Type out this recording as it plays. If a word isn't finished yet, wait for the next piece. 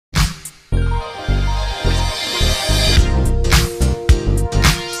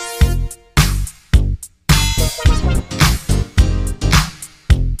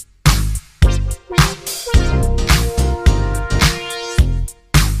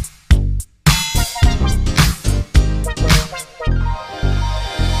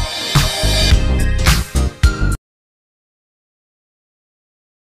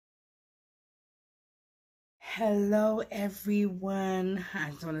Hello everyone,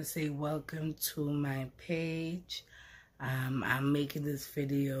 I just want to say welcome to my page. I'm making this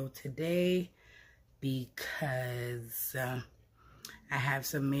video today because I have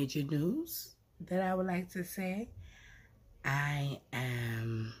some major news that I would like to say. I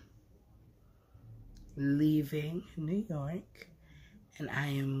am leaving New York and I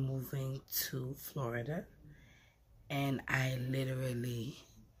am moving to Florida, and I literally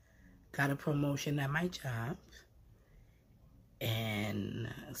got a promotion at my job, and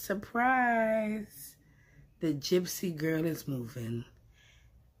surprise, the gypsy girl is moving.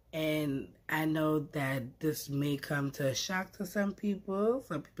 And I know that this may come to a shock to some people.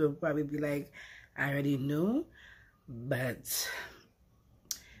 Some people will probably be like, I already knew, but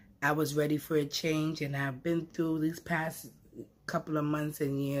I was ready for a change, and I've been through these past couple of months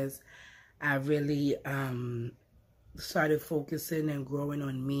and years. I really started focusing and growing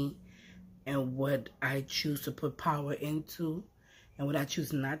on me and what I choose to put power into and what I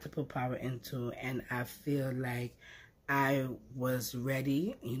choose not to put power into. And I feel like I was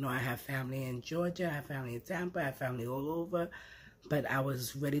ready. You know, I have family in Georgia, I have family in Tampa, I have family all over, but I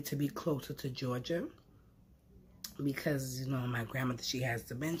was ready to be closer to Georgia because, you know, my grandmother, she has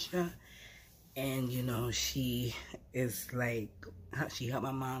dementia, and, you know, she is like, she helped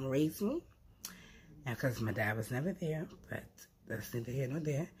my mom raise me, and because my dad was never there, but that's neither here nor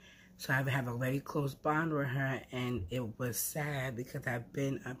there. So I have a very close bond with her, and it was sad because I've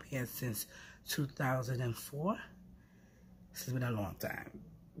been up here since 2004. This has been a long time.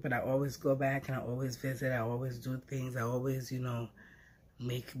 But I always go back and I always visit. I always do things. I always, you know,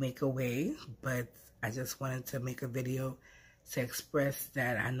 make a way. But I just wanted to make a video to express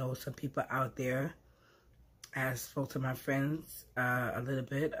that I know some people out there. I spoke to my friends a little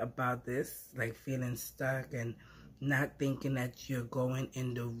bit about this, like feeling stuck and not thinking that you're going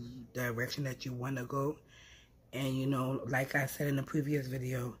in the direction that you want to go. And, you know, like I said in the previous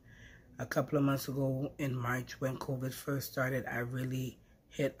video, a couple of months ago in March when COVID first started, I really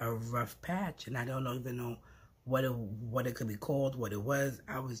hit a rough patch, and I don't even know what it could be called, what it was.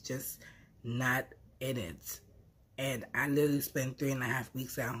 I was just not in it. And I literally spent 3.5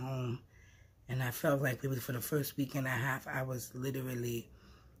 weeks at home, and I felt like maybe for the first week and a half, I was literally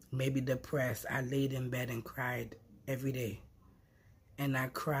maybe depressed. I laid in bed and cried every day. And I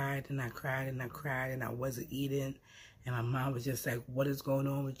cried and I cried and I cried, and I wasn't eating. And my mom was just like, what is going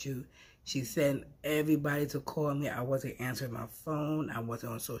on with you? She sent everybody to call me. I wasn't answering my phone. I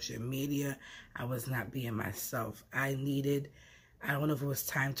wasn't on social media. I was not being myself. I don't know if it was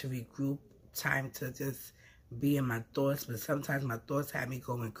time to regroup, time to just be in my thoughts, but sometimes my thoughts had me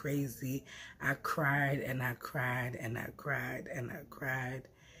going crazy. I cried and I cried and I cried and I cried.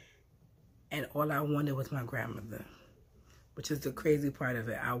 And all I wanted was my grandmother, which is the crazy part of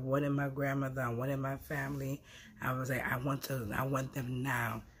it. I wanted my grandmother. I wanted my family. I was like, I want them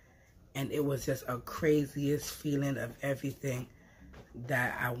now. And it was just a craziest feeling of everything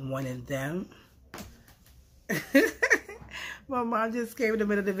that I wanted them. My mom just came in the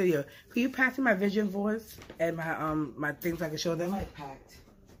middle of the video. Can you pass me my vision boards and my things so I can show them? I packed.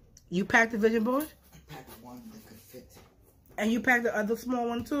 You packed the vision board? I packed one that could fit. And you packed the other small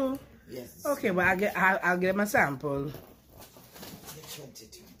one too? Yes. Okay, well I'll get them a sample. The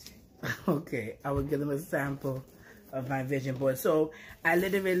 2020. Okay, I will give them a sample of my vision board. So I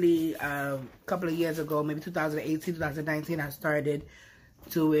literally a couple of years ago, maybe 2018, 2019, I started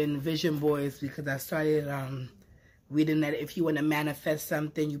doing vision boards because I started reading that if you want to manifest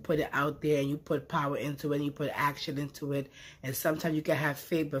something, you put it out there and you put power into it and you put action into it. And sometimes you can have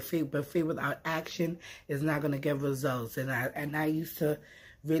faith, but faith without action is not going to get results. And I used to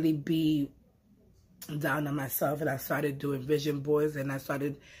really be down on myself, and I started doing vision boards, and I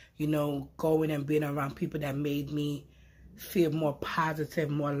started, you know, going and being around people that made me feel more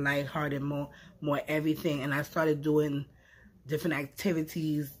positive, more lighthearted, more everything. And I started doing different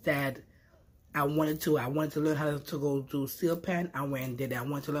activities that I wanted to. I wanted to learn how to go do steel pan. I went and did it. I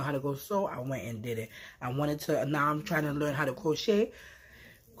wanted to learn how to go sew. I went and did it. Now I'm trying to learn how to crochet.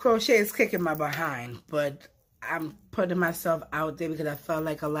 Crochet is kicking my behind, but I'm putting myself out there because I felt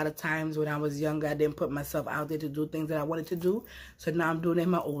like a lot of times when I was younger, I didn't put myself out there to do things that I wanted to do. So now I'm doing it in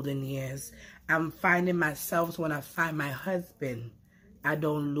my older years. I'm finding myself. So when I find my husband, I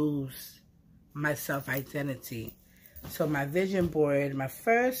don't lose my self-identity. So my vision board, my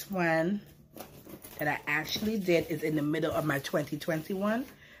first one that I actually did is in the middle of my 2021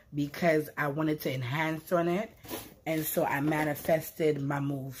 because I wanted to enhance on it. And so I manifested my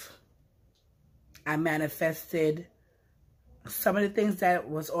move. I manifested some of the things that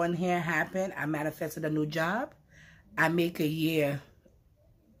was on here happened. I manifested a new job. I make a year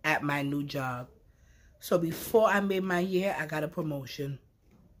at my new job. So before I made my year, I got a promotion.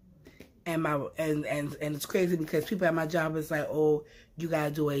 And it's crazy because people at my job is like, oh, you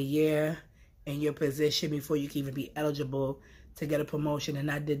gotta do a year in your position before you can even be eligible to get a promotion. And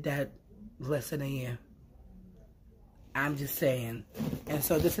I did that less than a year. I'm just saying. And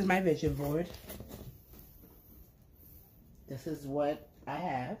so this is my vision board. This is what I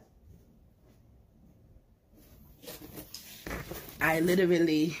have. I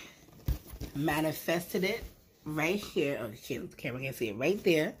literally manifested it right here. Okay, the camera can see it right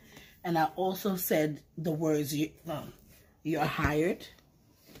there. And I also said the words, you're hired,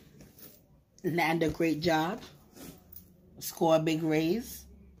 land a great job, score a big raise.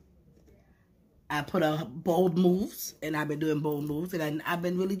 I put out bold moves, and I've been doing bold moves, and I've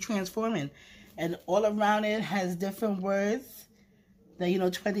been really transforming. And all around it has different words that,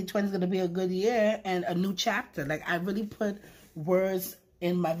 2020 is going to be a good year and a new chapter. Like, I really put words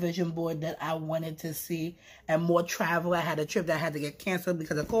in my vision board that I wanted to see, and more travel. I had a trip that had to get canceled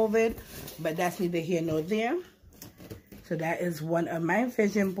because of COVID, but that's neither here nor there. So that is one of my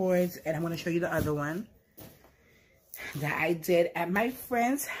vision boards, and I'm going to show you the other one that I did at my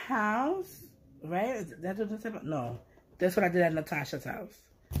friend's house, right? That's what this is? No, that's what I did at Natasha's house.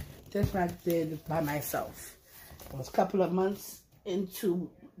 This one I did by myself. It was a couple of months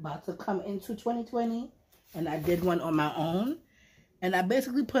about to come into 2020, and I did one on my own. And I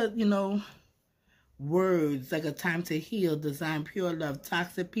basically put, words like a time to heal, design pure love,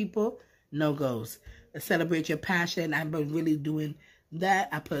 toxic people, no goes. Celebrate your passion. I've been really doing that.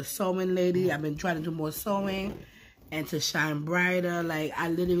 I put sewing lady. I've been trying to do more sewing and to shine brighter. Like, I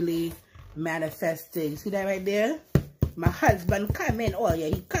literally manifesting. See that right there? My husband come in. Oh, yeah,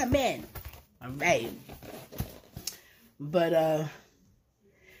 he come in. All right. But,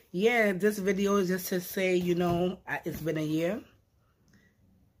 yeah, this video is just to say, it's been a year.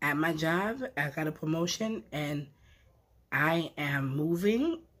 At my job, I got a promotion, and I am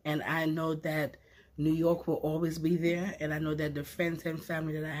moving, and I know that New York will always be there, and I know that the friends and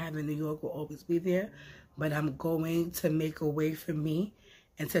family that I have in New York will always be there, but I'm going to make a way for me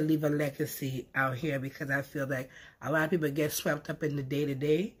and to leave a legacy out here, because I feel like a lot of people get swept up in the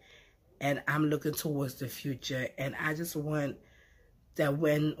day-to-day, and I'm looking towards the future, and I just want that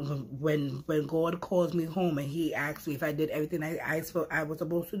when God calls me home and he asks me if I did everything I was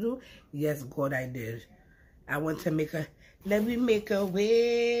supposed to do, yes, God, I did. I want to let me make a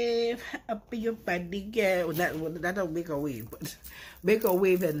wave up in your body, girl. That don't make a wave, but make a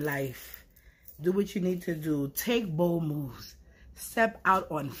wave in life. Do what you need to do. Take bold moves. Step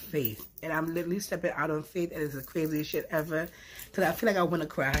out on faith. And I'm literally stepping out on faith, and it's the craziest shit ever. Because I feel like I want to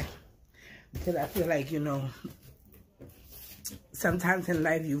cry. Because I feel like, sometimes in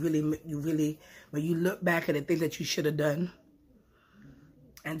life, you really, when you look back at the things that you should have done,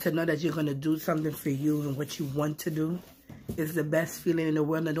 and to know that you're going to do something for you and what you want to do, is the best feeling in the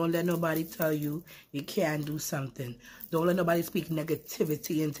world. And don't let nobody tell you you can't do something. Don't let nobody speak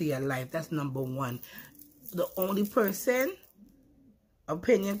negativity into your life. That's number one. The only person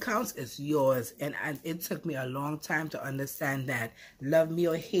opinion counts is yours. And it took me a long time to understand that. Love me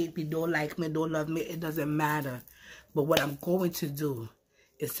or hate me, don't like me, don't love me, it doesn't matter. But what I'm going to do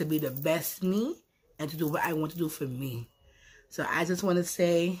is to be the best me and to do what I want to do for me. So I just want to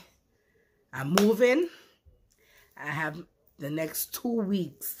say I'm moving. I have the next 2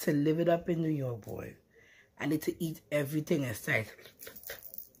 weeks to live it up in New York, boy. I need to eat everything in sight.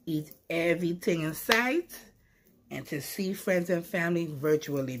 Eat everything in sight. And to see friends and family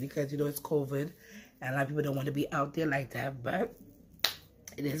virtually, because, it's COVID. And a lot of people don't want to be out there like that. But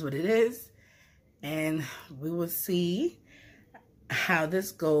it is what it is. And we will see how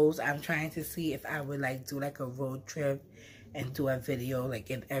this goes. I'm trying to see if I would do a road trip and do a video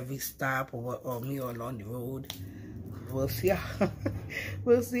in every stop or me along the road. We'll see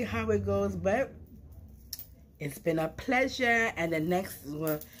how it goes. But it's been a pleasure. And the next,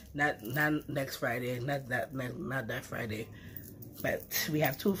 not next Friday, not that Friday, but we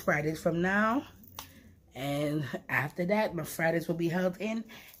have 2 Fridays from now, and after that, my Fridays will be held in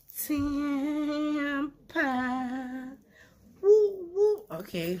Tampa. Woo woo.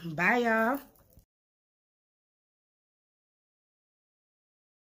 Okay, bye y'all.